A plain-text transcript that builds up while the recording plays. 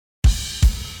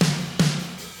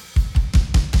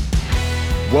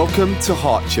Welcome to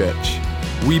Heart Church.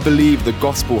 We believe the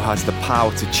gospel has the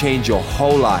power to change your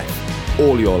whole life,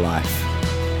 all your life.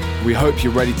 We hope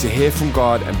you're ready to hear from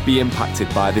God and be impacted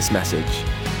by this message.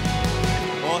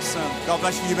 Awesome. God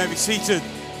bless you. You may be seated.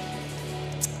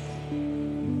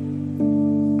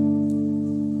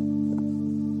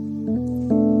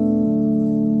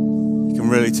 You can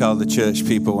really tell the church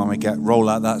people when we roll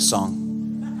out that song.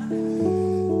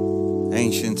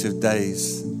 Ancient of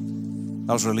Days.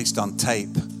 That was released on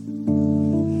tape.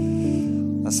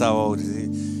 That's how old it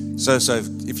is. So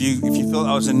if you thought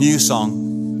that was a new song,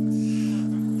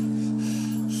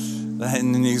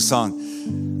 in the new song,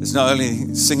 it's not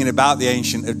only singing about the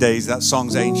Ancient of Days, that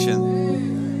song's ancient.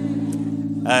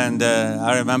 And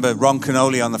I remember Ron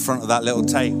Canoli on the front of that little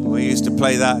tape. We used to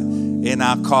play that in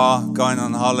our car going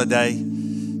on holiday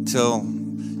till,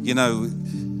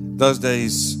 those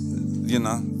days,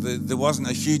 there wasn't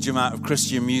a huge amount of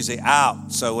Christian music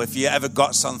out. So if you ever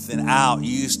got something out,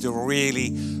 you used to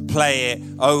really play it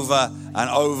over and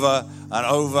over and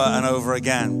over and over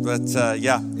again. But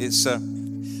it's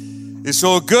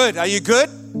all good. Are you good?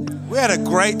 We had a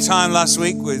great time last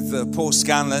week with Paul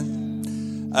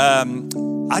Scanlon.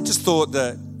 I just thought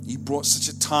that he brought such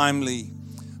a timely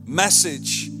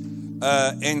message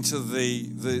into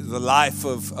the life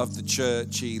of the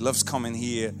church. He loves coming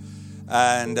here.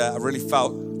 And I really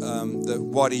felt that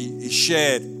what he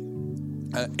shared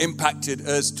impacted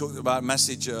us, talking about a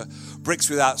message, bricks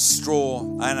without straw.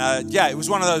 And it was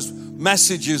one of those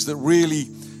messages that really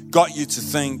got you to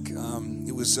think.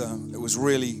 It was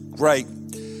really great.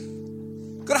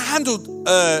 I'm going to handle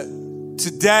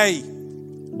today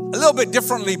a little bit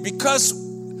differently because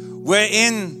we're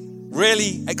in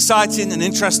really exciting and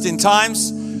interesting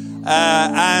times.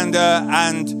 And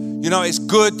it's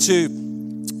good to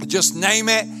just name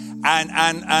it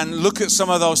and look at some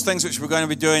of those things which we're going to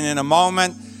be doing in a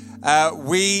moment.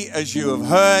 We, as you have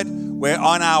heard, we're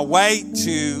on our way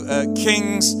to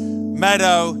Kings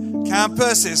Meadow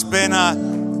campus. It's been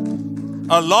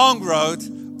a long road,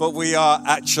 but we are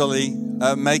actually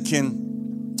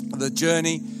making the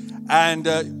journey. And,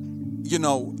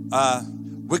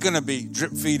 we're going to be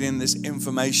drip feeding this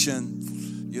information,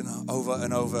 over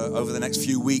and over the next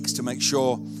few weeks to make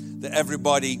sure that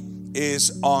everybody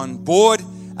is on board.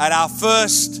 And our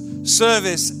first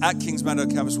service at Kings Meadow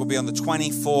campus will be on the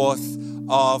 24th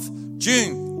of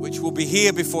June, which will be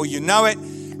here before you know it.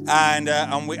 And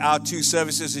our two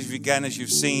services, as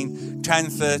you've seen,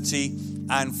 10:30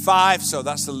 and 5. So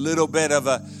that's a little bit of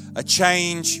a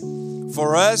change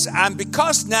for us. And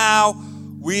because now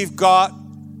we've got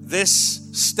this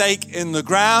stake in the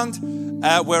ground,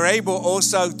 we're able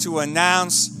also to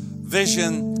announce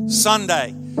Vision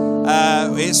Sunday.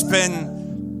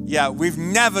 We've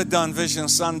never done Vision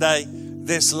Sunday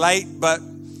this late, but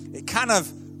it kind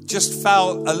of just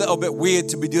felt a little bit weird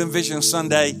to be doing Vision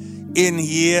Sunday in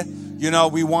here.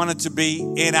 We wanted to be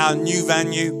in our new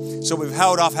venue, so we've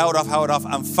held off,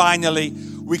 and finally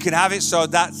we can have it. So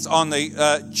that's on the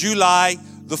July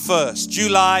the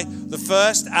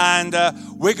 1st, and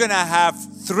we're going to have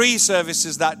 3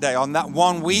 services that day. On that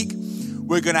 1 week,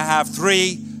 we're going to have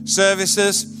 3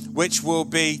 services, which will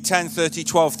be 10:30,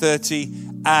 12:30,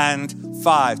 and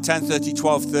 5. 10:30,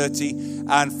 12:30,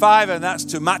 and 5. And that's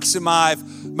to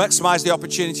maximize the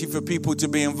opportunity for people to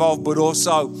be involved. But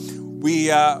also, we've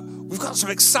got some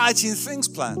exciting things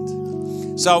planned.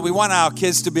 So we want our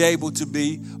kids to be able to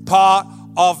be part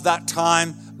of that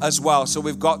time as well. So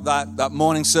we've got that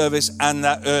morning service and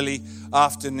that early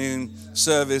afternoon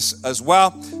service as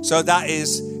well. So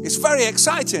it's very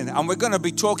exciting. And we're going to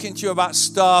be talking to you about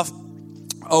stuff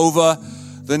over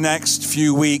the next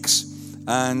few weeks.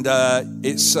 And the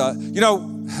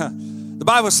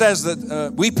Bible says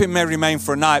that weeping may remain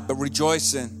for a night, but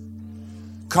rejoicing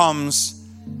comes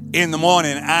in the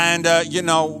morning. And,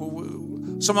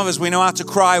 some of us, we know how to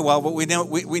cry well, but we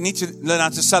need to learn how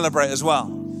to celebrate as well.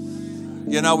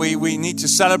 We need to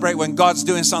celebrate when God's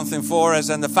doing something for us.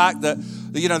 And the fact that,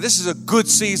 this is a good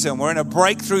season. We're in a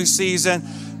breakthrough season.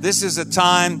 This is a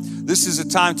time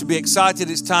to be excited.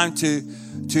 It's time to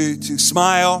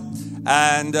smile.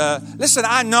 And listen,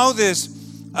 I know there's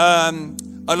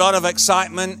a lot of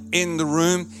excitement in the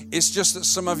room. It's just that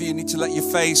some of you need to let your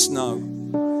face know.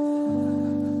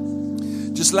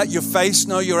 Just let your face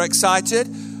know you're excited.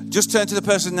 Just turn to the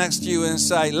person next to you and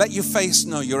say, let your face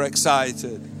know you're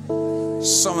excited.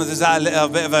 Some of there's a little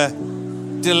bit of a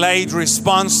delayed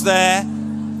response there.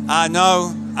 I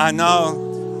know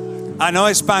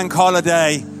it's bank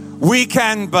holiday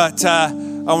weekend, but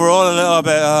and we're all a little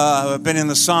bit, we've been in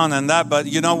the sun and that, but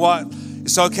you know what?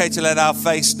 It's okay to let our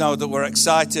face know that we're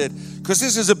excited because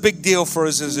this is a big deal for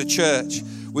us as a church.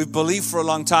 we've believed for a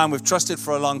long time, we've trusted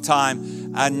for a long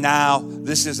time, and now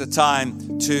this is a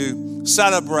time to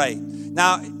celebrate.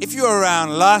 Now, if you were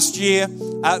around last year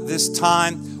at this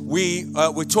time, we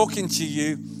were talking to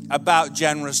you about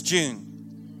Generous June.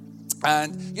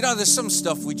 And, you know, there's some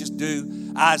stuff we just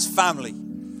do as family.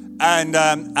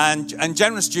 And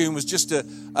Generous June was just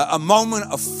a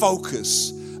moment of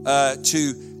focus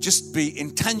to just be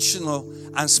intentional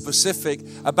and specific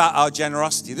about our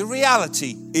generosity. The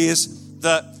reality is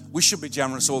that we should be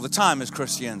generous all the time as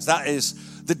Christians. That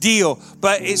is the deal.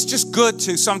 But it's just good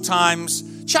to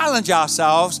sometimes challenge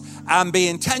ourselves and be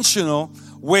intentional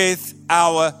with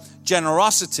our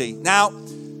generosity. Now,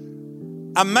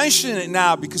 I'm mentioning it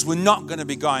now because we're not going to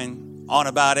be going on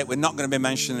about it. We're not going to be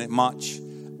mentioning it much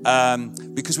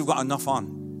because we've got enough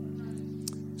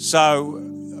on. So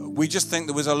we just think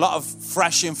there was a lot of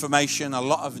fresh information, a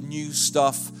lot of new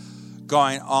stuff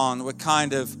going on. We're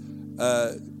kind of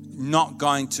not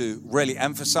going to really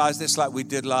emphasize this like we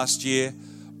did last year,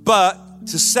 but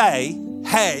to say,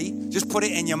 hey, just put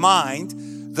it in your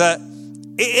mind that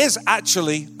it is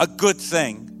actually a good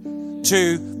thing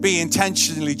to be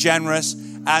intentionally generous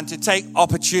and to take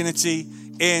opportunity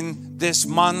in this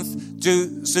month.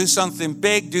 Do something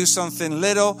big, do something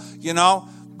little, you know,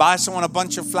 buy someone a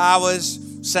bunch of flowers,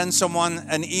 send someone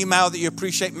an email that you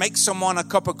appreciate, make someone a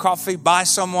cup of coffee, buy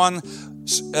someone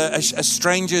a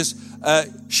stranger's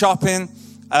shopping.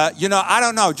 You know, I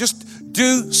don't know, just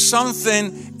do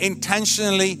something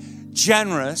intentionally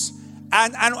generous.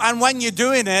 And when you're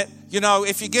doing it, you know,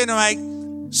 if you're going to make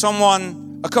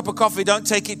someone a cup of coffee, don't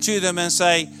take it to them and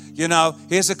say, you know,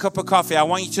 here's a cup of coffee. I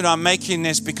want you to know I'm making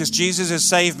this because Jesus has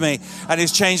saved me and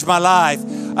he's changed my life.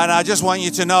 And I just want you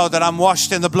to know that I'm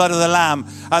washed in the blood of the Lamb.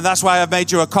 And that's why I've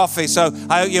made you a coffee. So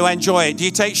I hope you enjoy it. Do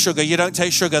you take sugar? You don't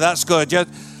take sugar. That's good. You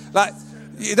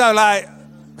don't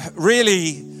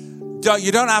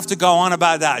have to go on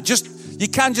about that. You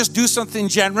can just do something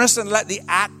generous and let the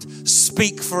act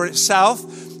speak for itself,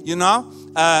 you know.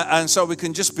 And so we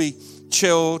can just be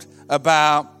chilled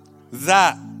about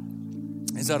that.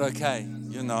 Is that okay?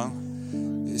 You know,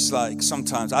 it's like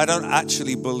sometimes I don't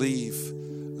actually believe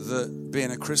that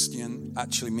being a Christian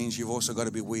actually means you've also got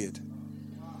to be weird.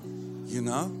 You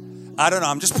know, I don't know.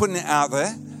 I'm just putting it out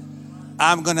there.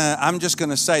 I'm just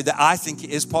gonna say that I think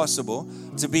it is possible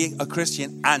to be a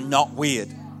Christian and not weird.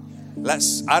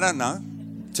 I don't know.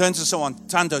 Turn to someone,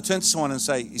 Tando, turn to someone and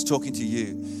say, he's talking to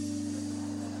you.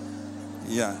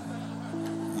 Yeah.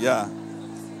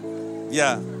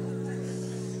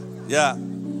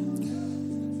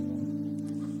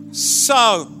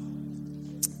 So,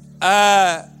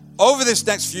 over this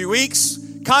next few weeks,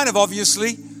 kind of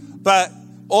obviously, but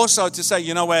also to say,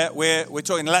 you know, we're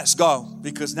talking let's go,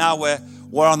 because now we're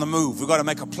on the move. We've got to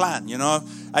make a plan, you know.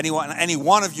 Any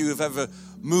one of you have ever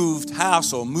moved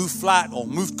house or moved flat or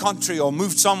moved country or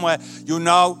moved somewhere, you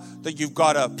know that you've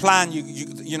got a plan.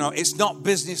 You know, it's not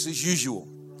business as usual.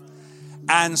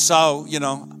 And so, you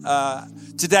know,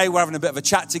 today we're having a bit of a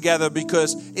chat together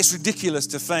because it's ridiculous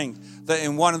to think that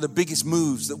in one of the biggest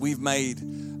moves that we've made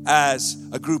as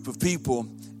a group of people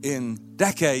in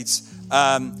decades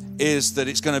is that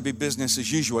it's going to be business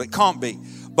as usual. It can't be.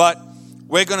 But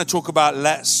we're going to talk about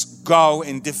let's go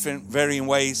in different varying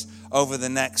ways over the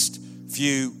next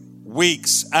few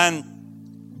weeks. And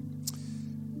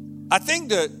I think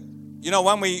that, you know,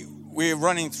 when we're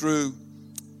running through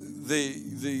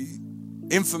the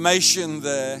information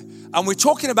there, and we're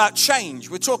talking about change,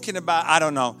 we're talking about, I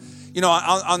don't know, you know,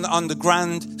 on the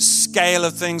grand scale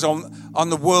of things, on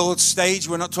the world stage,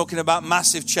 we're not talking about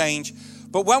massive change.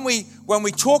 But when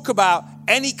we talk about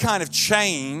any kind of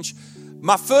change,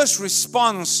 my first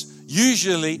response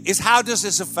usually is, how does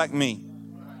this affect me?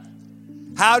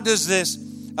 How does this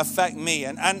affect me?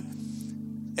 And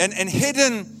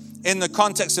hidden in the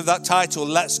context of that title,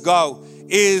 Let's Go,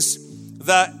 is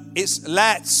that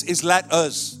let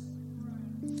us.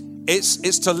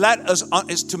 It's to let us,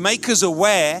 it's to make us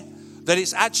aware that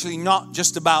it's actually not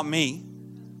just about me.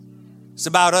 It's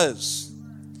about us.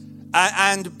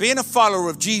 And being a follower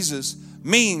of Jesus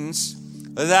means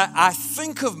that I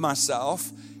think of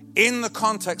myself in the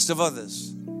context of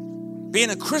others. Being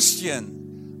a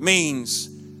Christian means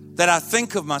that I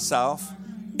think of myself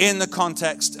in the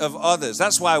context of others.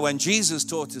 That's why when Jesus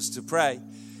taught us to pray,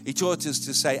 he taught us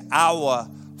to say, our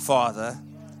Father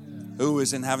who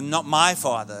is in heaven, not my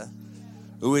Father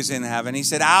who is in heaven. He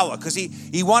said our, because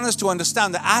he wants us to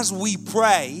understand that as we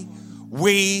pray,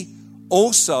 we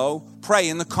also pray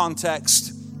in the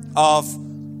context of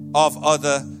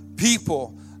other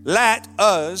people. Let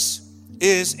us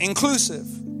is inclusive.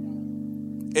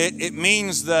 It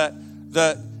means that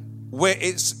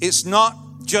it's not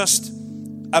just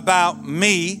about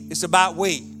me, it's about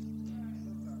we.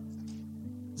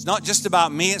 It's not just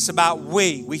about me, it's about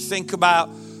we. We think about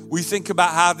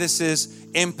how this is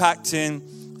impacting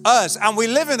us. And we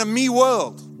live in a me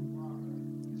world.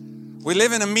 We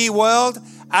live in a me world,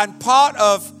 and part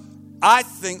of, I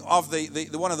think, of the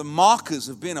one of the markers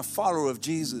of being a follower of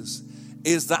Jesus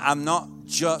is that I'm not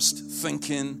just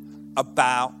thinking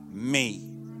about me.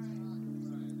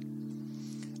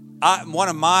 One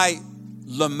of my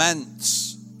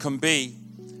laments can be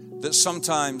that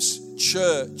sometimes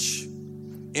church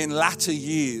in latter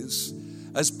years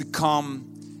has become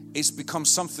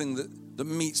something that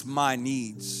meets my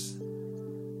needs.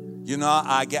 You know,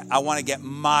 I want to get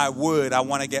my word. I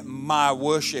want to get my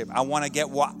worship. I want to get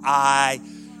what I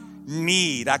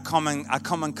need. I come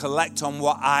and collect on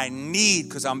what I need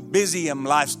because I'm busy and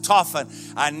life's tough and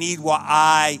I need what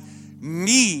I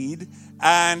need.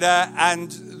 And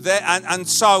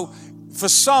so for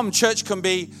some, church can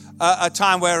be a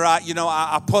time where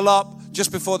I pull up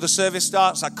just before the service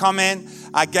starts. I come in,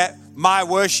 I get my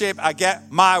worship, I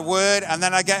get my word, and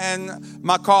then I get in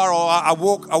my car or I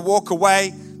walk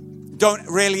away. Don't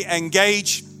really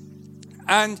engage,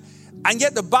 and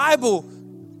yet the Bible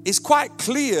is quite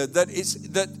clear that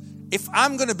if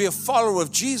I'm going to be a follower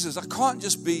of Jesus, I can't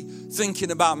just be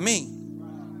thinking about me.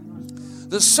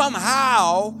 That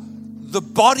somehow the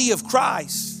body of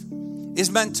Christ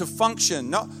is meant to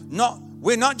function.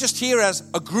 We're not just here as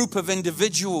a group of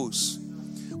individuals.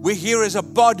 We're here as a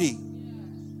body.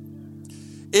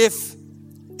 If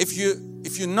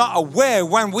you're not aware,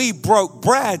 when we broke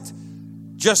bread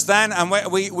just then, and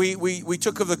we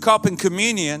took of the cup in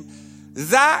communion,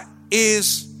 that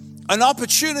is an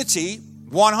opportunity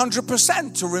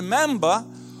 100% to remember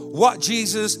what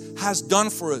Jesus has done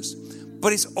for us.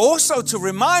 But it's also to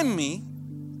remind me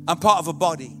I'm part of a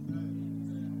body.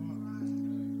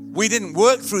 We didn't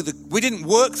work through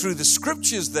the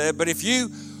scriptures there, but if you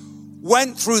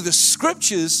went through the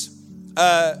scriptures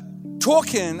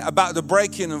talking about the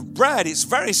breaking of bread, it's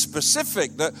very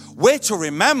specific that we're to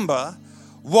remember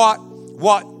what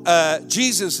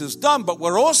Jesus has done, but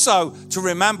we're also to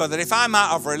remember that if I'm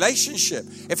out of relationship,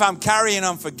 if I'm carrying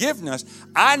unforgiveness,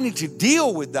 I need to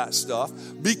deal with that stuff,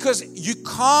 because you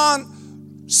can't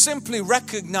simply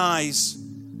recognize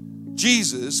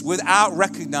Jesus without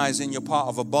recognizing you're part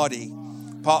of a body,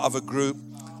 part of a group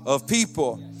of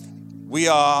people.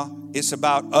 It's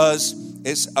about us,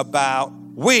 it's about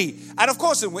we. And of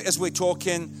course, as we're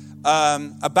talking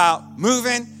about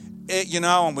moving,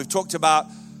 and we've talked about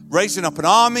raising up an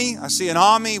army. I see an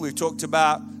army. We've talked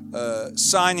about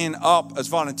signing up as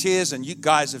volunteers, and you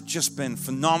guys have just been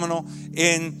phenomenal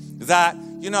in that.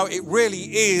 It really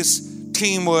is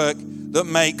teamwork that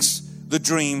makes the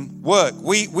dream work.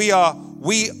 We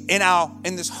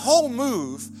in this whole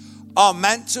move are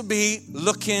meant to be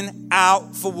looking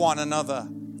out for one another.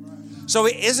 So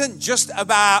it isn't just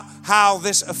about how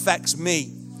this affects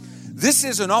me. This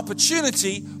is an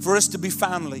opportunity for us to be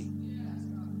family.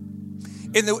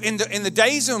 In the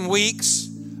days and weeks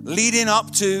leading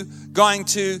up to going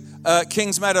to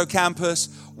Kings Meadow campus,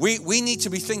 we need to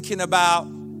be thinking about,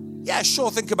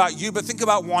 think about you, but think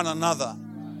about one another.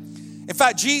 In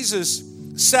fact, Jesus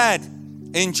said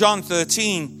in John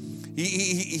 13,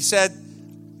 he said,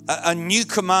 a new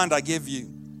command I give you.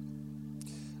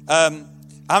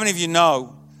 How many of you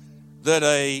know that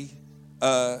a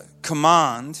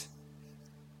command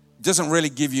doesn't really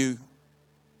give you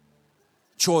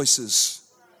choices?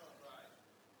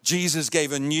 Jesus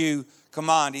gave a new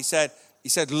command. He said,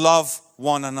 love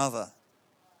one another.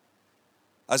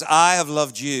 As I have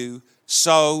loved you,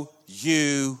 so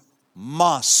you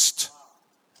must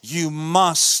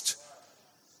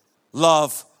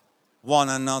love one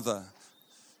another.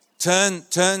 Turn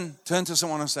to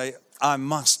someone and say, I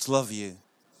must love you.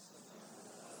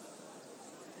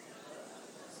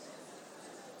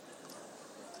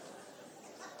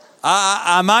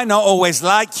 I might not always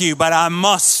like you, but I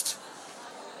must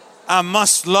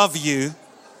love you.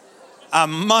 I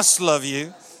must love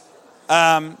you.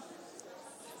 And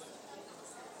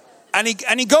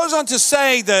he goes on to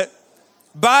say that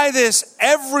by this,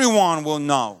 everyone will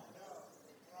know.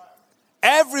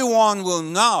 Everyone will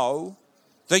know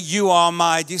that you are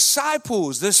my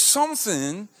disciples. There's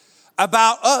something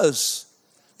about us.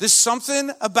 There's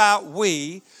something about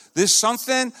we. There's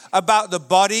something about the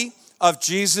body of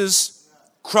Jesus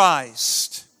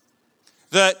Christ.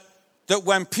 That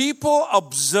when people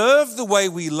observe the way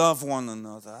we love one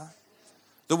another,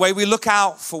 the way we look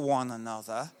out for one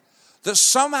another, that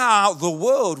somehow the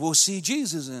world will see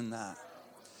Jesus in that.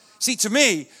 See, to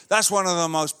me, that's one of the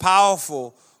most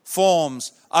powerful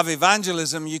forms of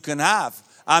evangelism you can have.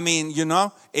 I mean,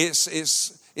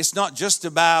 it's It's not just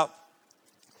about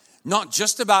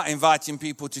inviting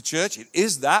people to church. It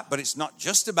is that, but it's not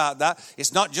just about that.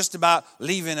 It's not just about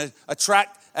leaving a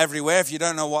tract everywhere. If you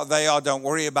don't know what they are, don't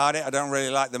worry about it. I don't really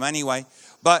like them anyway.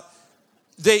 But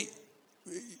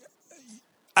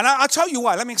I'll tell you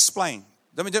why. Let me explain.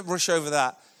 Let me don't rush over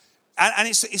that. And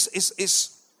it's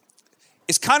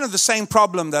kind of the same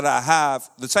problem that I have.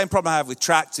 The same problem I have with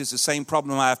tracts is the same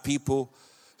problem I have people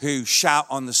who shout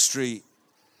on the street.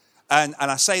 And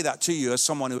I say that to you as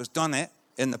someone who has done it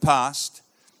in the past.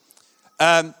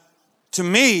 To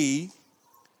me,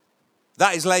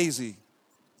 that is lazy.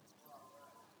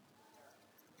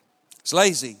 It's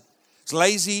lazy. It's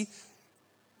lazy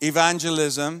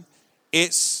evangelism.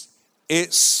 It's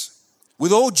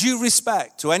with all due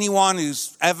respect to anyone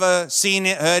who's ever seen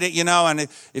it, heard it, and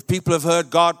if people have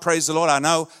heard God, praise the Lord. I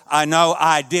know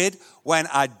I did when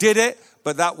I did it,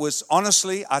 but that was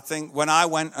honestly, I think when I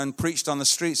went and preached on the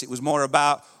streets, it was more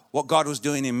about what God was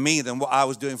doing in me than what I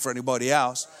was doing for anybody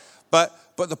else. But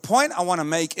the point I want to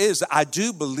make is that I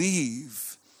do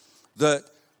believe that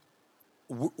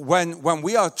when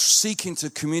we are seeking to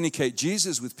communicate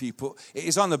Jesus with people, it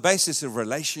is on the basis of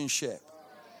relationship.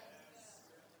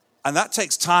 And that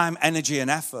takes time, energy,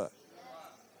 and effort.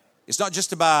 It's not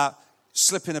just about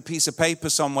slipping a piece of paper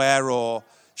somewhere or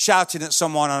shouting at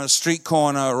someone on a street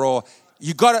corner, or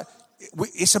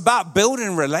it's about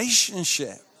building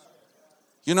relationship.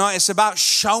 It's about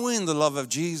showing the love of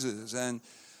Jesus.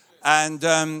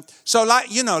 So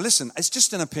listen, it's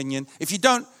just an opinion. If you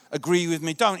don't agree with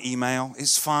me, don't email.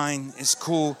 It's fine. It's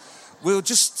cool. We'll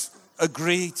just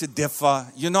agree to differ.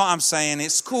 You know what I'm saying?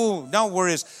 It's cool. No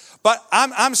worries. But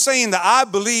I'm saying that I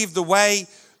believe the way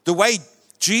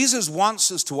Jesus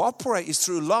wants us to operate is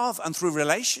through love and through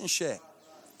relationship.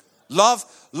 Love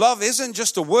isn't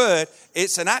just a word,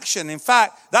 it's an action. In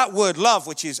fact, that word love,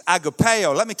 which is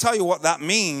agapeo, let me tell you what that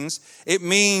means. It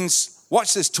means,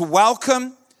 watch this, to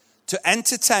welcome, to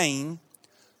entertain,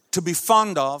 to be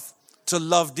fond of, to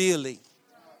love dearly.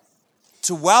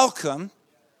 To welcome,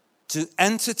 to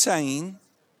entertain,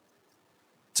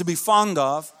 to be fond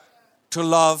of, to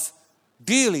love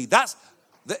dearly.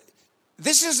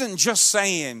 This isn't just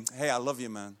saying, hey, I love you,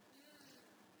 man.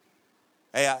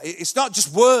 Hey, it's not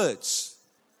just words.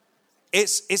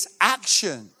 It's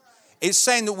action. It's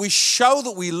saying that we show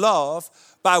that we love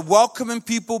by welcoming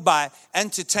people, by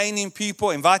entertaining people,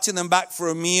 inviting them back for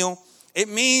a meal. It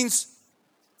means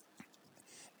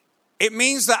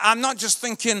that I'm not just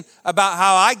thinking about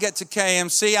how I get to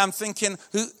KMC. I'm thinking,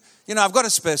 I've got a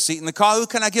spare seat in the car. Who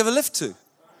can I give a lift to?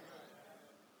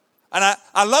 And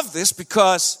I love this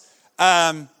because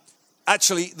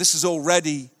actually this is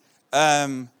already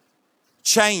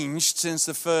changed since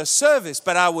the first service.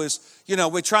 But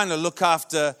we're trying to look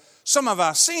after some of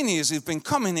our seniors who've been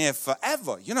coming here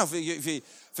forever,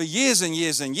 for years and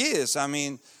years and years. I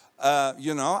mean,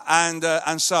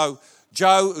 and so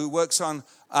Joe, who works on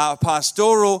our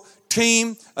pastoral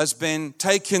team, has been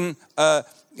planning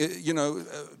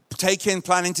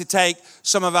to take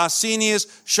some of our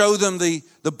seniors, show them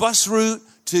the bus route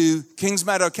to Kings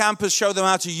Meadow campus, show them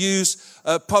how to use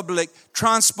public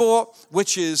transport,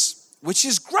 which is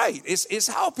great. It's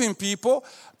helping people.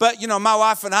 But, my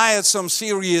wife and I had some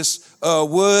serious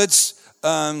words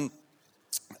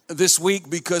this week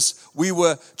because we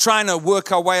were trying to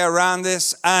work our way around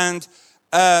this. And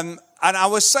I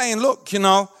was saying, look,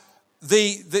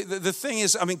 the thing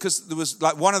is, because there was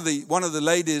like one of the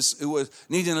ladies who was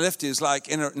needing a lift is like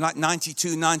in her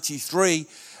 92, 93.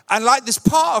 And like this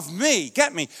part of me,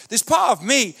 this part of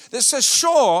me that says,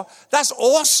 sure, that's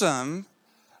awesome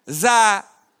that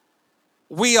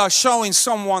we are showing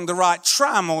someone the right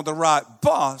tram or the right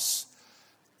bus.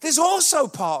 There's also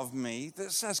part of me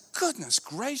that says, goodness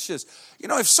gracious,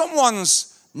 if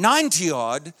someone's 90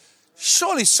 odd,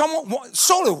 surely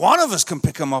one of us can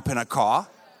pick them up in a car.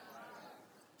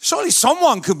 Surely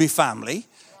someone could be family.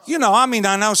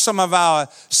 I know some of our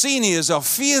seniors are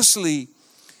fiercely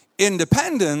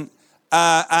independent,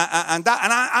 and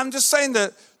I'm just saying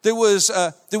that there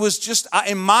was just,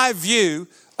 in my view,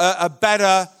 a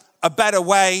better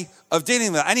way of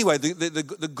dealing with that. Anyway,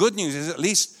 the good news is at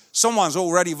least someone's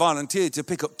already volunteered to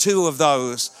pick up 2 of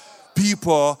those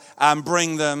people and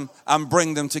bring them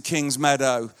to Kings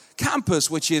Meadow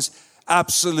campus, which is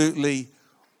absolutely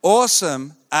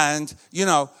awesome. And,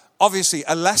 obviously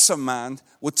a lesser man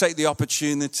would take the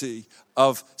opportunity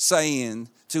of saying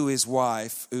to his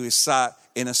wife, who is sat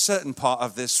in a certain part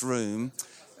of this room,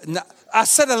 I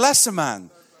said a lesser man.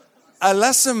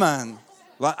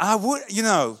 Like I would,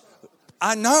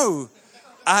 I know,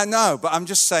 but I'm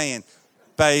just saying,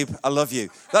 babe, I love you.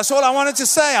 That's all I wanted to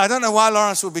say. I don't know why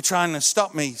Lawrence would be trying to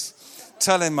stop me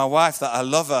telling my wife that I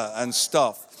love her and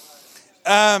stuff.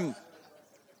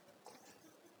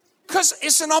 Because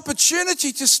it's an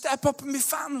opportunity to step up and be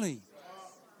family.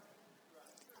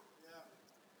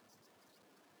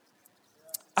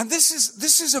 And this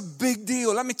is a big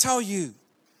deal, let me tell you.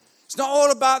 It's not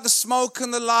all about the smoke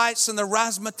and the lights and the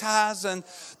razzmatazz and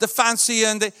the fancy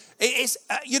and the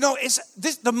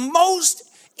most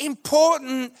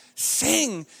important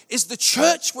thing is the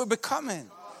church we're becoming,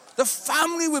 the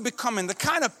family we're becoming, the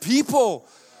kind of people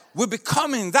we're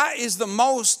becoming. That is the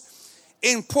most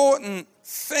important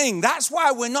thing. That's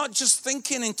why we're not just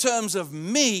thinking in terms of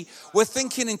me, we're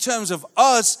thinking in terms of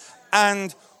us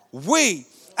and we.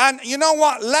 And you know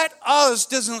what? Let us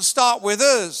doesn't start with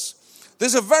us.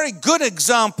 There's a very good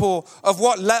example of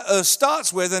what let us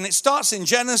starts with, and it starts in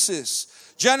Genesis.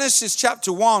 Genesis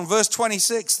chapter 1, verse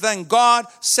 26. Then God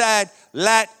said,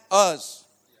 let us.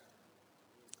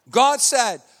 God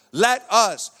said, let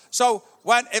us. So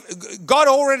when God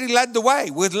already led the way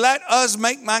with let us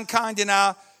make mankind in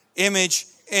our image,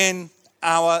 in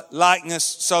our likeness,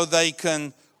 so they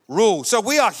can rule. So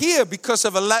we are here because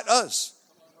of a let us.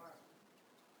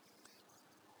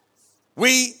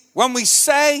 When we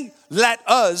say let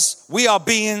us, we are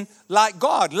being like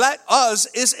God. Let us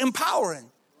is empowering.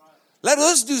 Let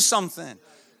us do something.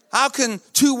 How can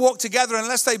two walk together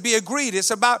unless they be agreed?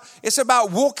 It's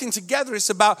about walking together.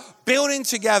 It's about building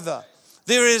together.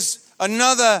 There is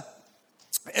another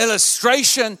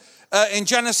illustration in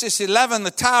Genesis 11,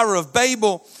 the Tower of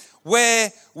Babel,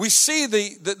 where we see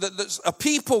a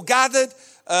people gathered,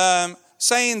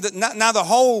 saying that now the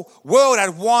whole world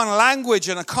had one language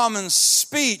and a common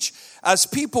speech as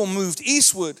people moved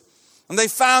eastward. And they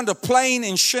found a plain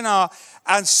in Shinar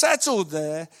and settled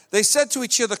there. They said to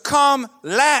each other, come,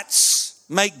 let's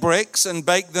make bricks and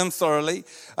bake them thoroughly.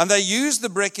 And they used the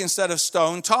brick instead of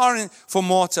stone, tar for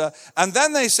mortar. And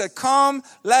then they said, come,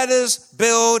 let us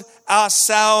build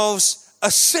ourselves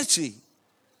a city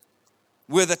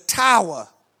with a tower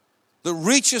that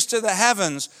reaches to the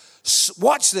heavens.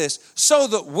 Watch this, so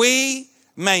that we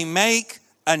may make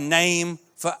a name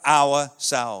for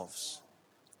ourselves.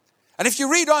 And if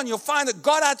you read on, you'll find that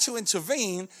God had to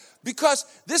intervene because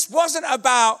this wasn't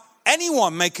about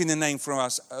anyone making a name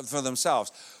for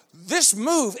themselves. This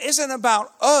move isn't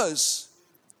about us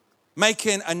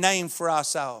making a name for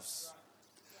ourselves.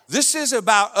 This is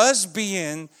about us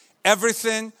being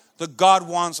everything that God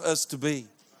wants us to be.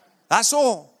 That's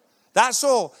all. That's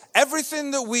all. Everything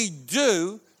that we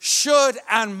do should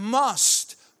and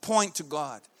must point to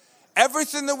God.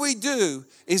 Everything that we do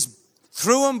is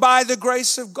through and by the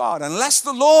grace of God. Unless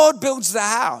the Lord builds the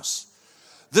house,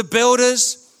 the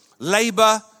builders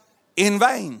labor in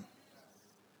vain.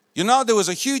 You know, there was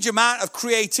a huge amount of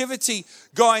creativity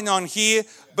going on here,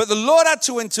 but the Lord had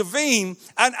to intervene.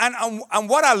 And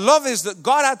what I love is that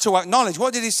God had to acknowledge.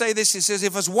 What did he say this? He says,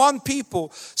 if as one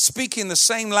people speaking the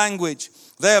same language,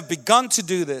 they have begun to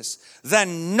do this,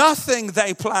 then nothing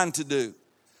they plan to do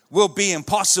will be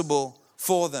impossible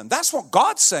for them. That's what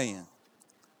God's saying.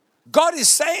 God is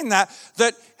saying that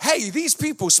hey, these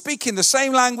people speaking the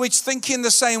same language, thinking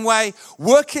the same way,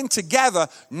 working together,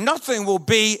 nothing will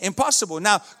be impossible.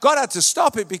 Now, God had to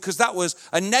stop it because that was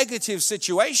a negative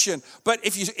situation. But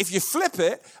if you flip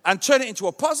it and turn it into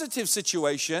a positive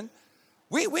situation,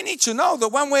 we need to know that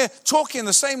when we're talking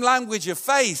the same language of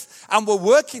faith and we're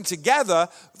working together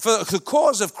for the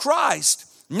cause of Christ,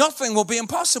 nothing will be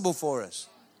impossible for us.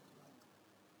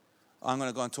 I'm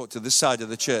going to go and talk to this side of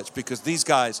the church because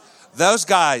those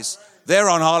guys, they're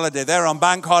on holiday. They're on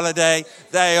bank holiday.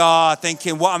 They are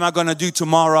thinking, what am I going to do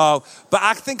tomorrow? But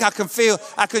I think I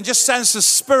can just sense the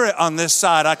spirit on this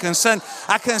side. I can sense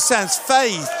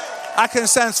faith. I can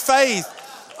sense faith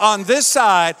on this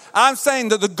side. I'm saying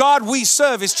that the God we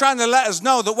serve is trying to let us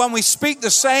know that when we speak the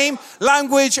same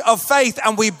language of faith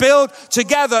and we build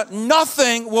together,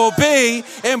 nothing will be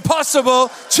impossible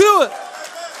to us.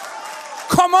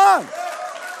 Come on.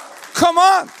 Come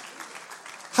on.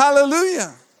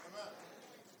 Hallelujah.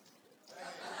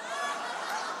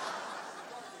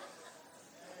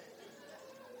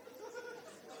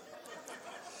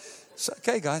 It's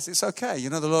okay, guys. It's okay. You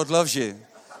know the Lord loves you.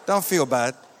 Don't feel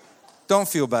bad. Don't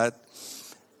feel bad.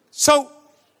 So,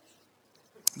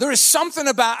 there is something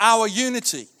about our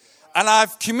unity. And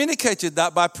I've communicated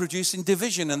that by producing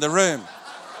division in the room.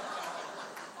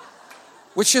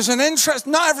 Which is an interest.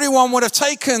 Not everyone would have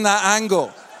taken that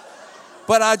angle.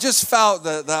 But I just felt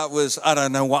that was, I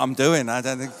don't know what I'm doing.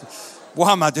 What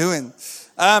am I doing?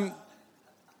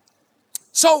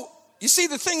 So, you see,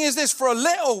 the thing is this, for a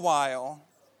little while,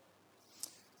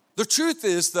 the truth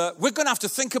is that we're going to have to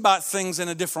think about things in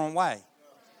a different way.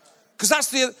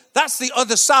 Because that's the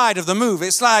other side of the move.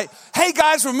 It's like, hey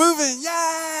guys, we're moving,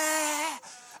 yeah.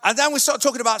 And then we start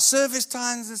talking about service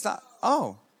times. It's like,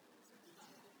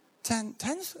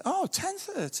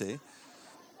 10:30.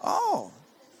 Oh.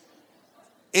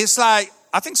 It's like,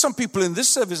 I think some people in this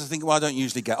service are thinking, well, I don't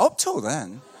usually get up till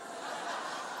then.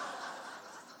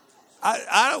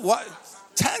 What?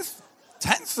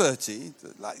 10:30?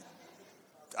 Like,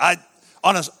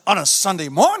 on a Sunday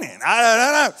morning? I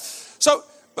don't know. So,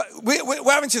 but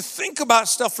we're having to think about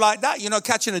stuff like that.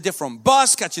 Catching a different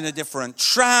bus, catching a different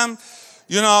tram,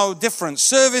 different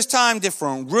service time,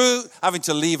 different route, having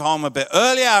to leave home a bit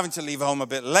earlier, having to leave home a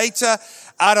bit later.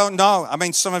 I don't know. I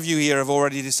mean, some of you here have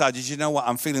already decided, you know what?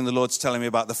 I'm feeling the Lord's telling me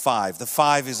about the 5. The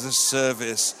 5 is the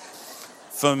service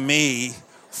for me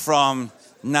from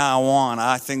now on.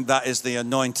 I think that is the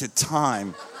anointed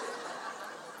time.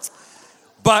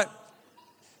 But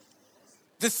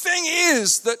the thing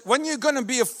is that when you're going to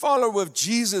be a follower of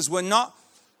Jesus, we're not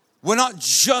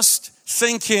just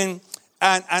thinking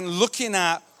and looking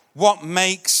at what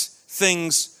makes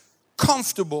things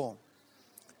comfortable.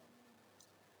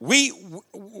 We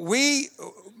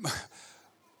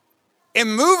in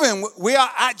moving, we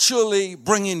are actually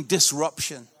bringing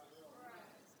disruption.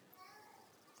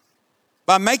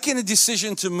 By making a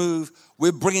decision to move,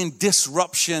 we're bringing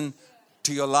disruption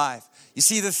to your life. You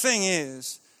see, the thing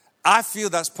is, I feel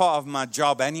that's part of my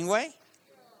job anyway.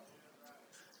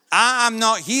 I'm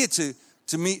not here to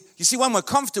meet. You see, when we're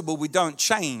comfortable, we don't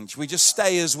change. We just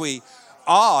stay as we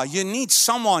are. You need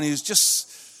someone who's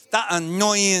just that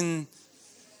annoying.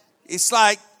 It's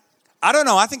like, I don't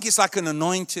know, I think it's like an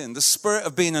anointing, the spirit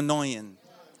of being annoying.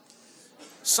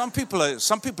 Some people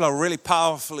are really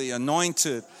powerfully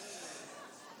anointed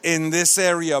in this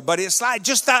area, but it's like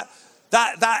just that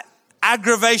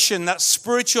aggravation, that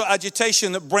spiritual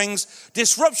agitation that brings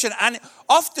disruption. And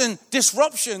often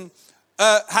disruption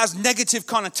has negative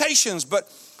connotations,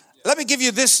 but let me give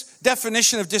you this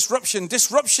definition of disruption.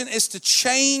 Disruption is to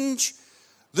change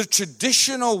the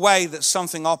traditional way that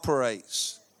something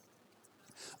operates,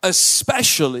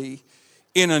 especially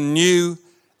in a new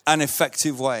and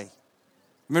effective way.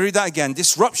 Let me read that again.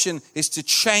 Disruption is to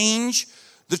change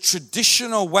the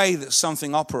traditional way that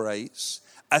something operates,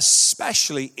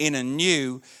 especially in a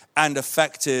new and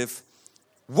effective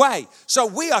way. So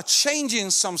we are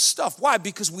changing some stuff. Why?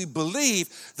 Because we believe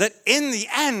that in the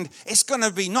end, it's going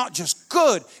to be not just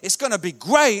good, it's going to be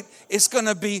great, it's going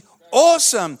to be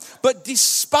awesome. But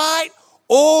despite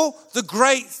all the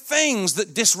great things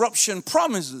that disruption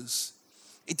promises,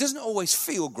 it doesn't always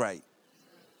feel great.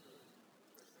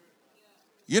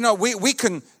 We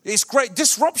can, it's great.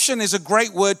 Disruption is a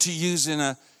great word to use in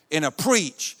a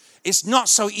preach. It's not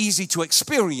so easy to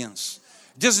experience.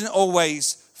 It doesn't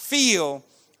always feel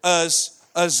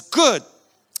as good.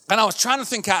 And I was trying to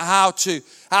think out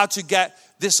how to get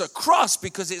this across,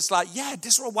 because it's like,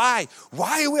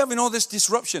 why are we having all this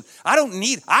disruption?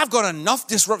 I've got enough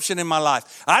disruption in my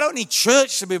life. I don't need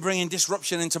church to be bringing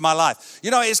disruption into my life.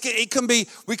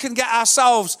 We can get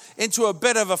ourselves into a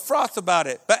bit of a froth about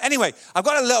it. But anyway, I've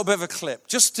got a little bit of a clip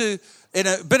just in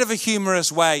a bit of a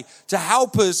humorous way to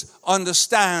help us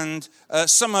understand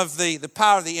some of the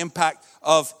power, the impact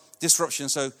of disruption.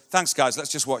 So thanks, guys.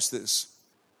 Let's just watch this.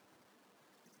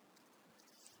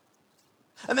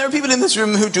 And there are people in this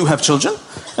room who do have children,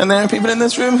 and there are people in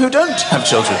this room who don't have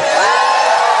children.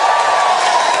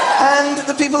 And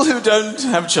the people who don't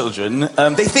have children,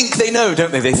 they think they know,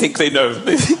 don't they? They think they know.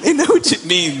 They know what it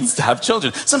means to have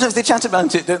children. Sometimes they chat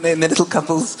about it, don't they, in their little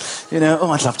couples. I'd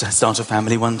love to start a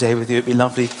family one day with you. It'd be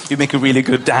lovely. You'd make a really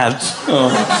good dad.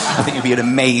 I think you'd be an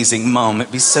amazing mum.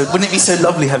 Wouldn't it be so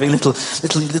lovely having little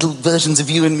versions of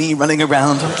you and me running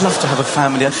around? I'd love to have a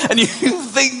family. And you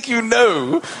think you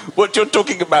know what you're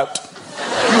talking about.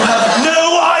 You have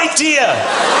no idea.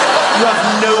 You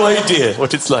have no idea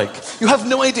what it's like. You have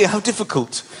no idea how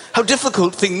difficult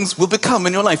things will become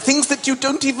in your life. Things that you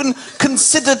don't even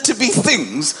consider to be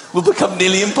things will become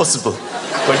nearly impossible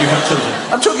when you have children.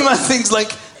 I'm talking about things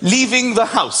like leaving the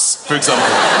house, for example.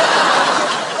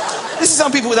 This is how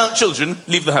people without children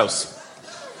leave the house.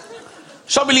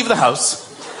 Shall we leave the house?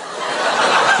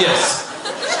 Yes.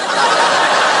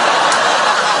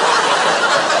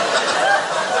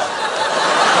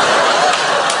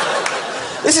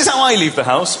 This is how I leave the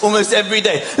house almost every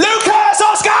day. Lucas,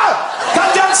 Oscar,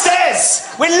 come downstairs.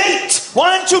 We're late.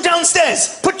 Why aren't you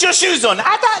downstairs? Put your shoes on.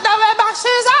 I don't know where my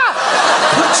shoes are.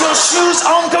 Put your shoes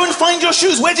on. Go and find your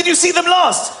shoes. Where did you see them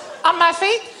last? On my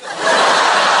feet.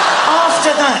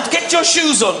 After that, get your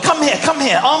shoes on. Come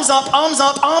here. Arms up, arms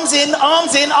in,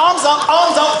 arms up,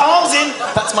 arms in.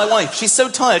 That's my wife. She's so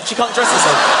tired, she can't dress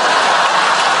herself.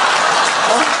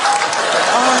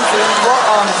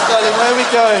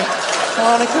 going? I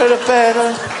want to go to bed.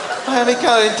 Where are we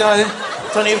going, darling?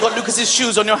 Darling, you've got Lucas's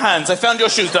shoes on your hands. I found your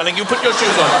shoes, darling. You put your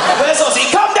shoes on. Where's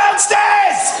Ozzy? Come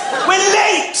downstairs! We're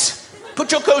late!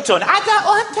 Put your coat on. I don't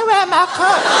want to wear my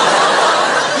coat.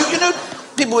 You know,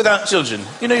 people without children,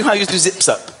 you know how you do zips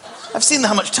up? I've seen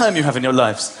how much time you have in your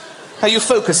lives. How you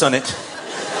focus on it.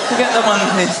 You get the one,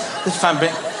 the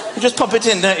fabric. You just pop it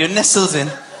in, don't you? It nestles in.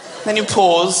 Then you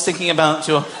pause, thinking about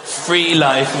your free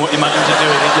life and what you might want to do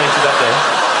with it later that day.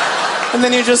 And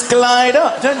then you just glide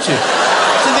up, don't you?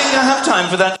 So you think I have time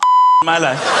for that in my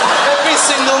life? Every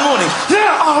single morning.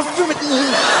 Yeah, oh, ruined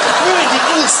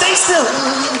it. Stay still.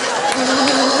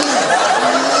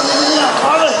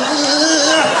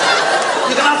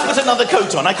 You're going to have to put another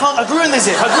coat on. I've ruined this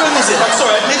zip. I'm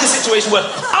sorry, I've made the situation worse.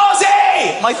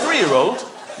 Ozzy! My 3-year-old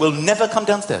will never come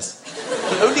downstairs.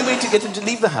 The only way to get him to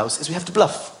leave the house is we have to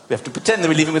bluff. We have to pretend that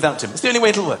we're leaving without him. It's the only way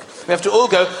it'll work. We have to all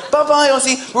go, bye-bye,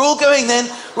 Ozzy. We're all going then.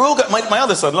 We're all going. My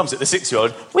other son loves it, the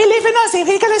 6-year-old. We're leaving Ozzy.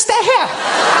 We're going to stay here.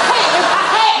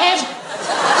 I hate him.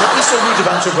 Don't be so rude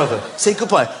about your brother. Say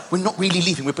goodbye. We're not really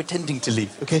leaving. We're pretending to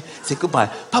leave, okay? Say goodbye.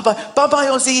 Bye-bye. Bye-bye,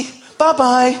 Ozzy.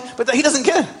 Bye-bye. But he doesn't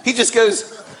care. He just goes,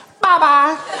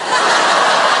 bye-bye.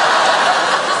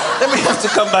 Then we have to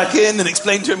come back in and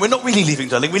explain to him, we're not really leaving,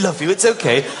 darling. We love you. It's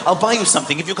okay. I'll buy you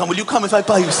something if you come. Will you come if I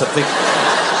buy you something?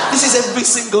 This is every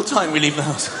single time we leave the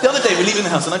house. The other day, we're leaving the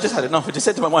house, and I just had enough. I just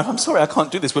said to my wife, I'm sorry, I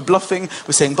can't do this. We're bluffing.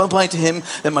 We're saying bye-bye to him.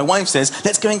 Then my wife says,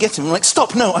 let's go and get him. I'm like,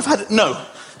 stop. No, I've had it. No,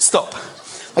 stop.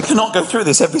 I cannot go through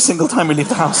this every single time we leave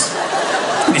the house.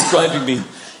 It's driving me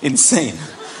insane.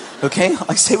 Okay?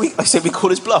 I say we call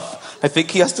his bluff. I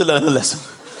think he has to learn a lesson.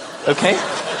 Okay?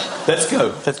 Let's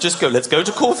go. Let's just go. Let's go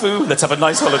to Corfu. Let's have a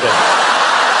nice holiday.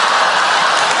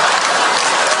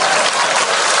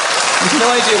 You've no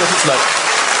idea what it's like.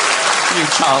 You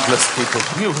childless people.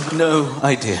 You have no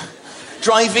idea.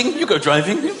 Driving. You go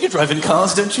driving. You drive in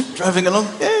cars, don't you? Driving along.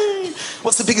 Yay.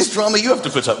 What's the biggest drama you have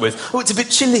to put up with? Oh, it's a bit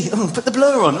chilly. Oh, put the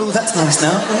blower on. Oh, that's nice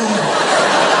now.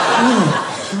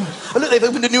 Oh, look, they've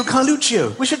opened a new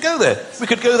Carluccio. We should go there. We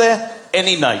could go there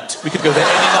any night.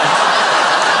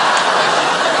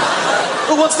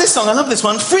 Oh, what's this song? I love this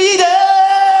one. Freedom!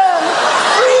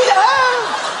 Freedom!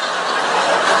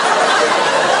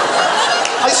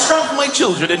 I strap my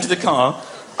children into the car.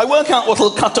 I work out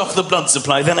what'll cut off the blood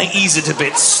supply, then I ease it a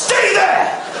bit. Stay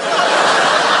there!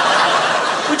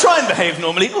 We try and behave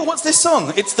normally. Oh, what's this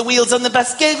song? It's The Wheels on the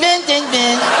Bus Go Ding, ding, ding, ding,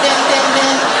 ding,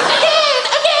 ding.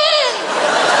 Again!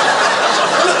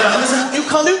 Look, there's a new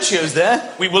Carluccio's there.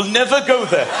 We will never go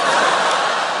there.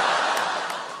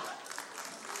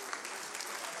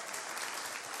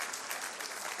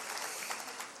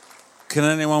 Can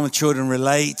anyone with children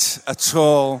relate at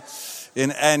all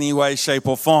in any way, shape,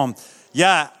 or form?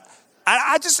 Yeah.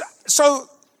 So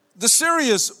the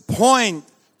serious point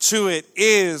to it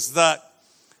is that,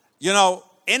 you know,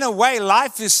 in a way,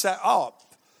 life is set up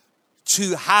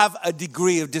to have a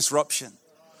degree of disruption.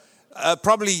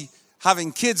 Probably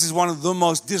having kids is one of the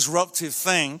most disruptive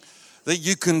things that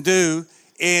you can do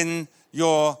in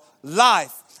your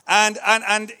life. And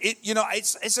it, you know,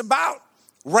 it's about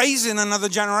raising another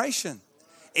generation.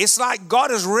 It's like God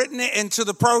has written it into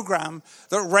the program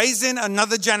that raising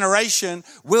another generation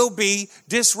will be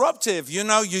disruptive. You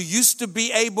know, you used to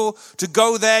be able to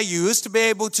go there. You used to be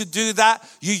able to do that.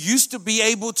 You used to be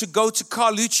able to go to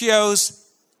Carluccio's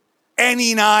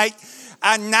any night.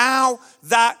 And now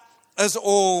that has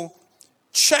all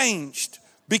changed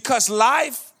because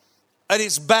life at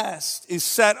its best is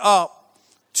set up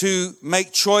to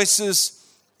make choices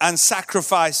and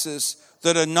sacrifices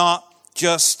that are not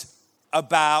just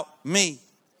about me.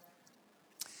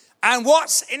 And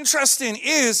what's interesting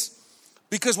is,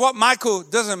 because what Michael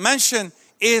doesn't mention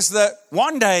is that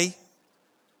one day,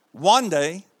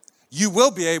 you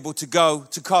will be able to go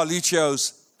to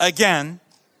Carluccio's again.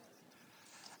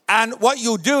 And what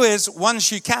you'll do is,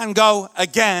 once you can go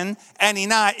again any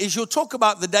night, is you'll talk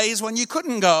about the days when you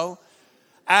couldn't go.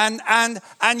 And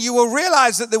you will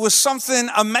realize that there was something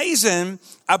amazing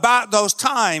about those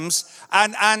times.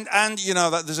 And you know,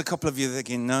 that there's a couple of you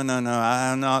thinking, no,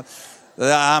 I'm not.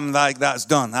 I'm like, that's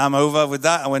done. I'm over with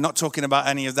that. And we're not talking about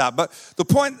any of that. But the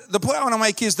point I want to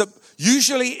make is that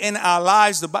usually in our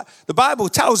lives, the Bible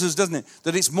tells us, doesn't it,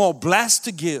 that it's more blessed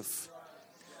to give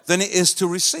than it is to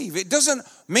receive. It doesn't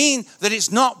mean that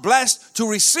it's not blessed to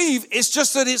receive. It's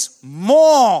just that it's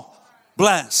more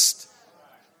blessed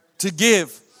to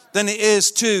give than it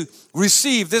is to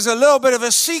receive. There's a little bit of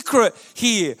a secret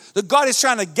here that God is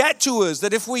trying to get to us,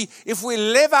 that if we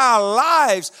live our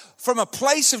lives from a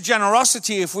place of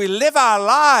generosity, if we live our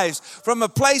lives from a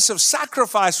place of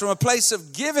sacrifice, from a place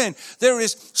of giving, there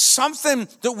is something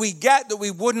that we get that we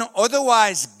wouldn't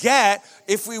otherwise get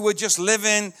if we were just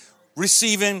living,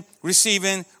 receiving.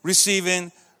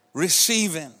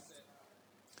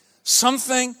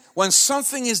 When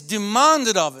something is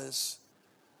demanded of us,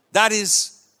 that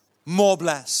is more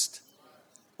blessed.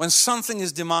 When something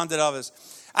is demanded of us.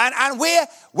 And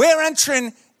we're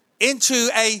entering into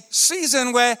a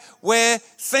season where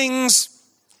things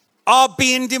are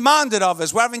being demanded of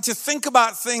us. We're having to think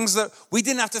about things that we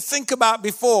didn't have to think about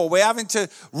before. We're having to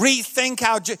rethink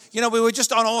we were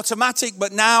just on automatic,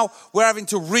 but now we're having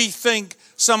to rethink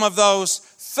some of those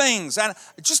things. And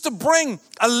just to bring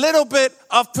a little bit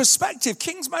of perspective,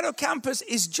 Kings Meadow campus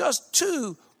is just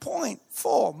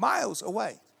 2.4 miles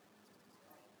away.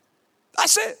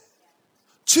 That's it.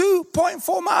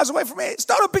 2.4 miles away from here. It's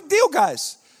not a big deal,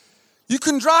 guys. You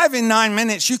can drive in 9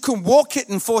 minutes. You can walk it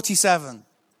in 47.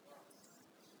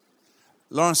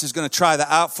 Lawrence is going to try that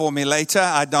out for me later.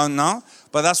 I don't know.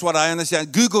 But that's what I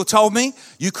understand. Google told me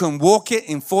you can walk it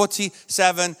in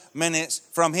 47 minutes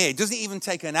from here. It doesn't even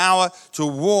take an hour to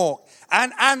walk.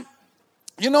 And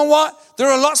you know what? There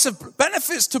are lots of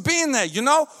benefits to being there. You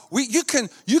know, you can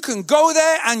go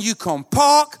there and you can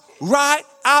park right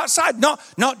outside,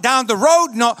 not down the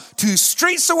road, not 2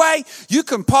 streets away. You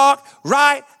can park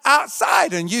right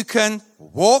outside and you can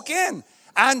walk in.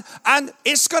 And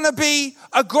it's going to be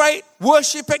a great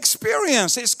worship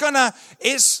experience. It's going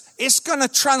to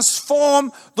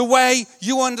transform the way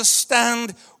you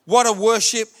understand what a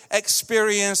worship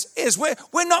experience is.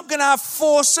 We're not going to have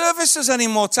 4 services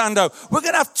anymore, Tando. We're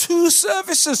going to have 2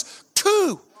 services.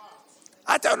 2.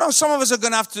 I don't know. Some of us are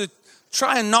going to have to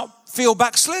try and not feel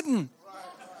backslidden.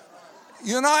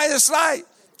 You know, it's like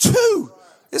 2.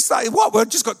 It's like, what? We've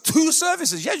just got 2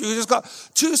 services. Yes, we just got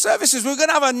 2 services. We're going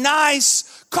to have a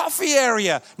nice coffee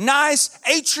area, nice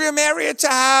atrium area to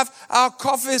have our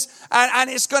coffees, and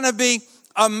it's going to be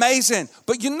amazing.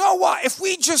 But you know what? If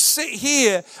we just sit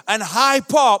here and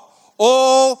hype up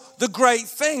all the great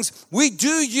things, we do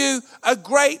you a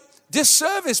great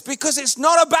disservice, because it's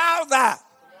not about that.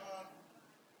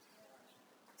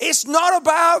 It's not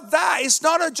about that. It's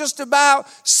not just about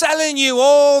selling you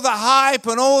all the hype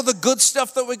and all the good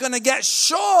stuff that we're going to get.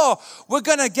 Sure, we're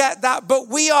going to get that, but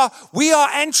we are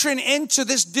entering into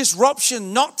this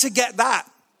disruption not to get that.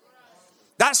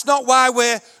 That's not why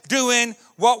we're doing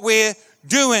what we're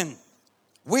doing.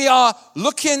 We are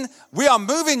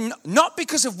moving not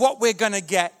because of what we're going to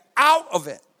get out of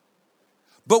it,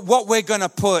 but what we're going to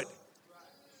put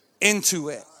into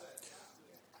it.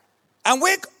 And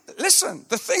listen,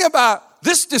 the thing about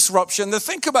this disruption, the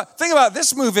thing about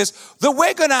this move is that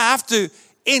we're going to have to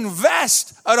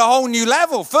invest at a whole new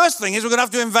level. First thing is we're going to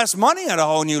have to invest money at a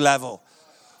whole new level.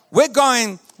 We're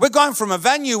going from a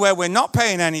venue where we're not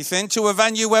paying anything to a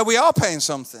venue where we are paying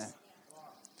something.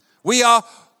 We are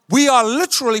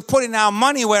literally putting our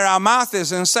money where our mouth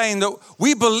is and saying that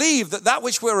we believe that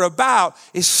which we're about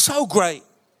is so great.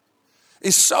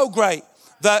 It's so great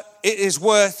that it is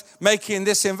worth making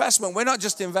this investment. We're not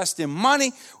just investing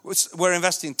money, we're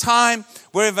investing time,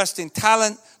 we're investing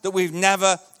talent that we've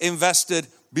never invested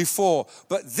before.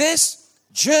 But this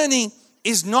journey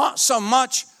is not so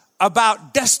much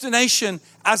about destination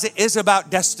as it is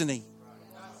about destiny.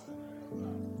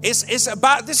 This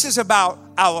is about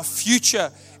our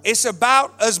future. It's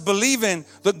about us believing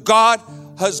that God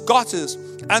has got us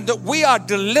and that we are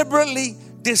deliberately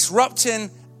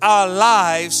disrupting our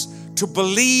lives to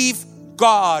believe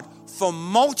God for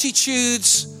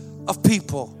multitudes of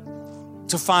people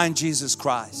to find Jesus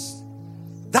Christ.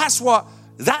 That's what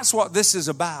this is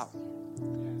about.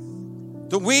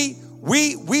 That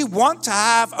we want to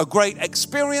have a great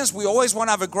experience. We always want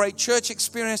to have a great church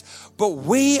experience, but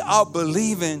we are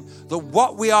believing that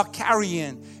what we are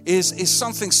carrying is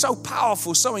something so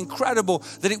powerful, so incredible,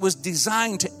 that it was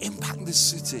designed to impact this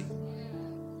city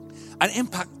and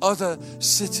impact other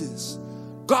cities.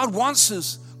 God wants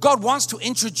to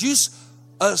introduce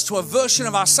us to a version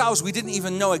of ourselves we didn't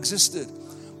even know existed.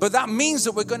 But that means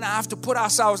that we're going to have to put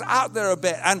ourselves out there a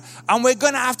bit, and we're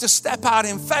going to have to step out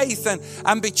in faith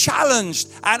and be challenged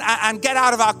and get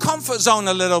out of our comfort zone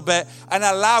a little bit and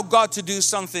allow God to do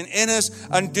something in us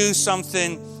and do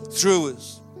something through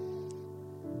us.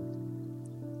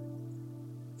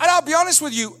 And I'll be honest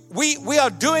with you, we are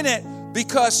doing it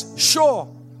because,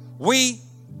 sure, we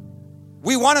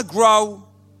want to grow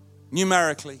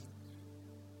numerically.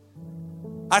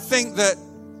 I think that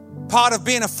part of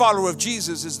being a follower of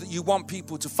Jesus is that you want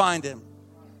people to find him.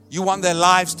 You want their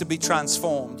lives to be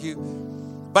transformed.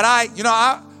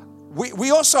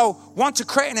 We also want to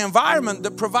create an environment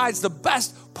that provides the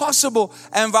best possible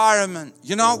environment.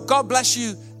 God bless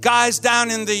you guys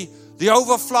down in the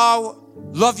overflow.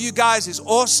 Love you guys. It's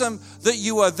awesome that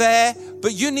you are there.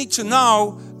 But you need to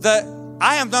know that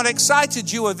I am not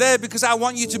excited you are there because I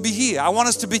want you to be here. I want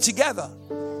us to be together.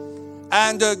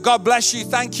 And God bless you.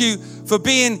 Thank you for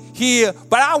being here.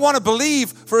 But I want to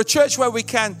believe for a church where we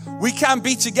can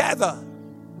be together.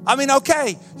 I mean,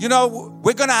 okay,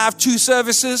 we're going to have 2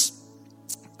 services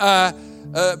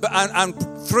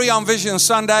and 3 on Vision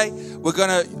Sunday. We're going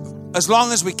to, as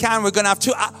long as we can, we're going to have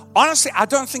 2. Honestly, I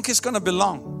don't think it's going to be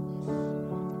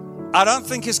long. I don't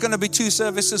think it's going to be 2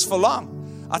 services for long.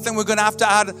 I think we're going to have to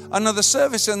add another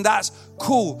service, and that's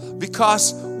cool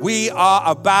because we are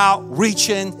about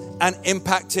reaching and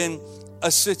impacting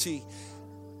a city.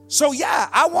 So yeah,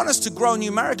 I want us to grow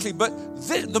numerically, but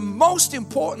the most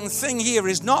important thing here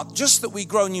is not just that we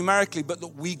grow numerically, but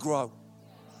that we grow.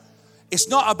 It's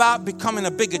not about becoming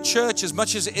a bigger church as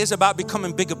much as it is about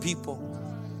becoming bigger people.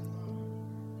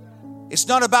 It's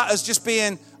not about us just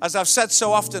being, as I've said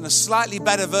so often, a slightly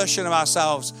better version of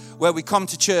ourselves where we come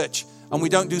to church and we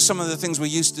don't do some of the things we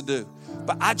used to do.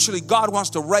 But actually, God wants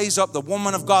to raise up the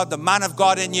woman of God, the man of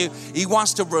God in you. He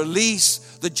wants to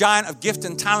release the giant of gift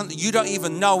and talent that you don't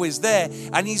even know is there.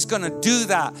 And He's going to do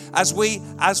that as we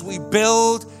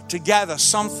build together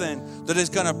something that is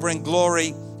going to bring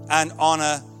glory and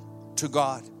honor to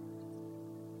God.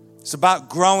 It's about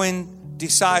growing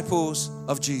disciples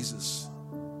of Jesus.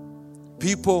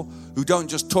 People who don't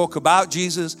just talk about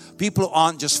Jesus. People who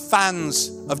aren't just fans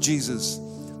of Jesus.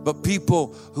 But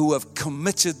people who have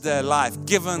committed their life,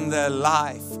 given their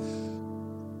life,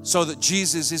 so that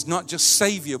Jesus is not just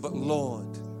Savior, but Lord.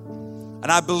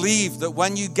 And I believe that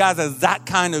when you gather that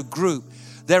kind of group,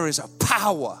 there is a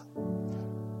power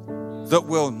that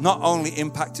will not only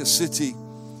impact a city,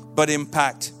 but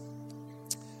impact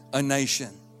a nation.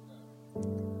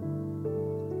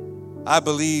 I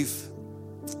believe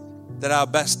that our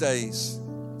best days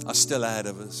are still ahead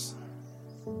of us.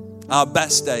 Our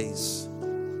best days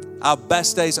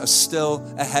are still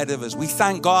ahead of us. We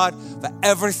thank God for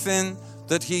everything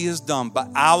that He has done, but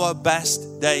our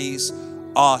best days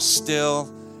are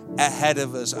still ahead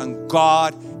of us. And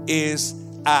God is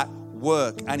at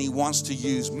work, and He wants to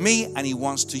use me and He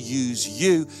wants to use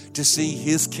you to see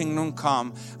His kingdom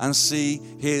come and see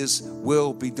His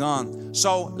will be done.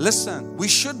 So listen, we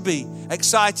should be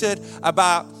excited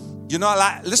about,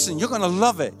 listen, you're going to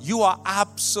love it. You are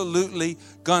absolutely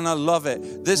going to love it.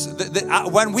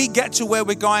 When we get to where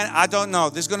we're going, I don't know.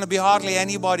 There's going to be hardly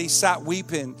anybody sat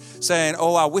weeping saying,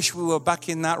 oh, I wish we were back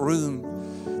in that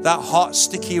room, that hot,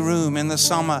 sticky room in the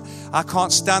summer. I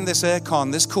can't stand this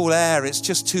aircon, this cool air. It's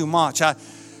just too much.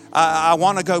 I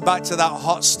want to go back to that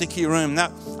hot, sticky room.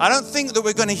 Now, I don't think that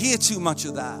we're going to hear too much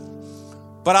of that.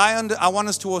 But I want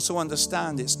us to also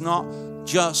understand it's not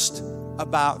just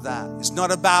about that. It's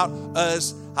not about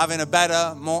us having a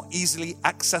better, more easily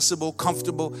accessible,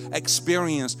 comfortable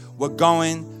experience. We're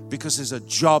going because there's a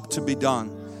job to be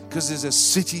done, because there's a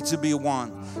city to be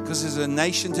won, because there's a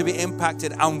nation to be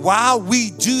impacted. And while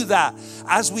we do that,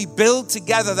 as we build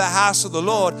together the house of the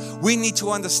Lord, we need to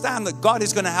understand that God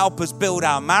is going to help us build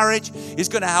our marriage. He's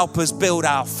going to help us build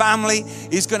our family.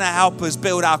 He's going to help us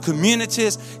build our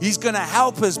communities. He's going to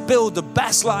help us build the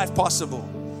best life possible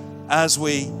as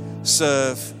we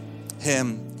serve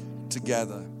Him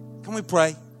together. Can we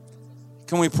pray?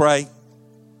 Can we pray?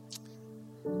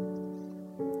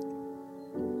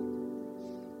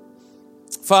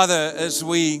 Father, as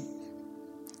we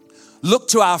look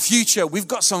to our future, we've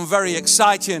got some very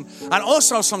exciting and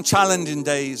also some challenging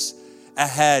days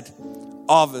ahead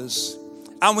of us.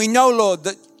 And we know, Lord,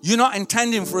 that you're not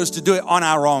intending for us to do it on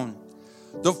our own.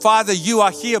 That, Father, you are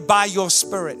here by your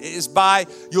Spirit. It is by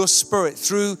your Spirit,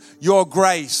 through your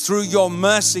grace, through your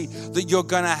mercy, that you're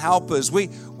going to help us. We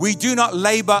do not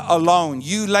labor alone.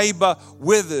 You labor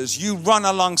with us. You run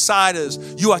alongside us.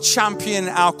 You are championing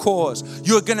our cause.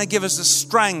 You're going to give us the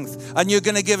strength, and you're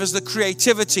going to give us the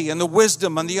creativity and the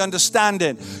wisdom and the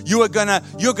understanding. You're going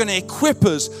to equip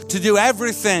us to do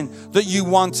everything that you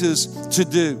want us to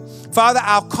do. Father,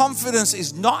 our confidence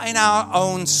is not in our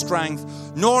own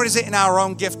strength, nor is it in our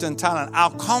own gift and talent.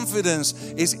 Our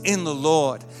confidence is in the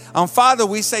Lord. And Father,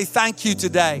 we say thank you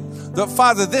today that,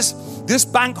 Father, this this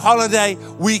bank holiday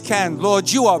weekend,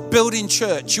 Lord, you are building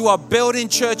church. You are building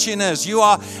church in us. You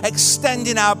are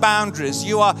extending our boundaries.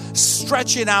 You are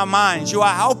stretching our minds. You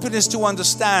are helping us to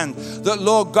understand that,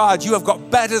 Lord God, you have got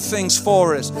better things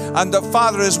for us. And that,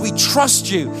 Father, as we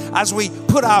trust you, as we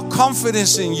put our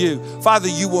confidence in you, Father,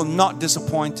 you will not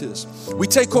disappoint us. We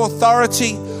take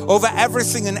authority over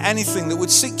everything and anything that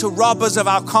would seek to rob us of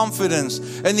our confidence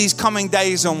in these coming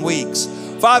days and weeks.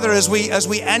 Father, as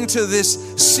we enter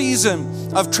this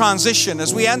season of transition,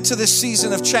 as we enter this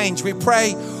season of change, we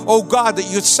pray, oh God, that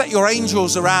you'd set your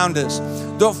angels around us.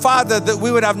 That, Father, that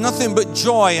we would have nothing but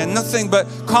joy and nothing but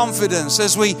confidence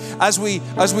as we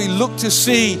look to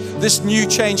see this new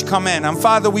change come in. And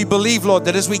Father, we believe, Lord,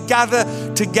 that as we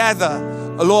gather together,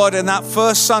 Lord, in that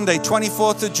first Sunday,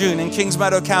 24th of June in Kings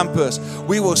Meadow campus,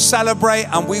 we will celebrate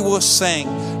and we will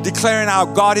sing, declaring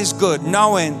our God is good,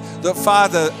 knowing that,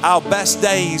 Father, our best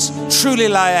days truly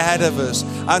lie ahead of us,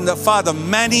 and that, Father,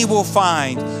 many will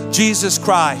find Jesus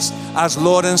Christ as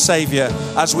Lord and Savior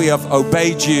as we have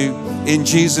obeyed you in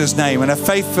Jesus' name. And a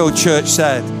faith-filled church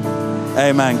said,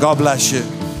 amen. God bless you.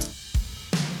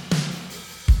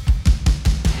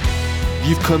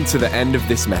 You've come to the end of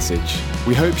this message.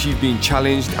 We hope you've been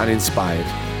challenged and inspired.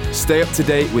 Stay up to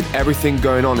date with everything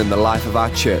going on in the life of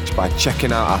our church by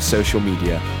checking out our social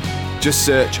media. Just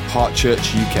search Heart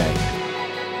Church UK.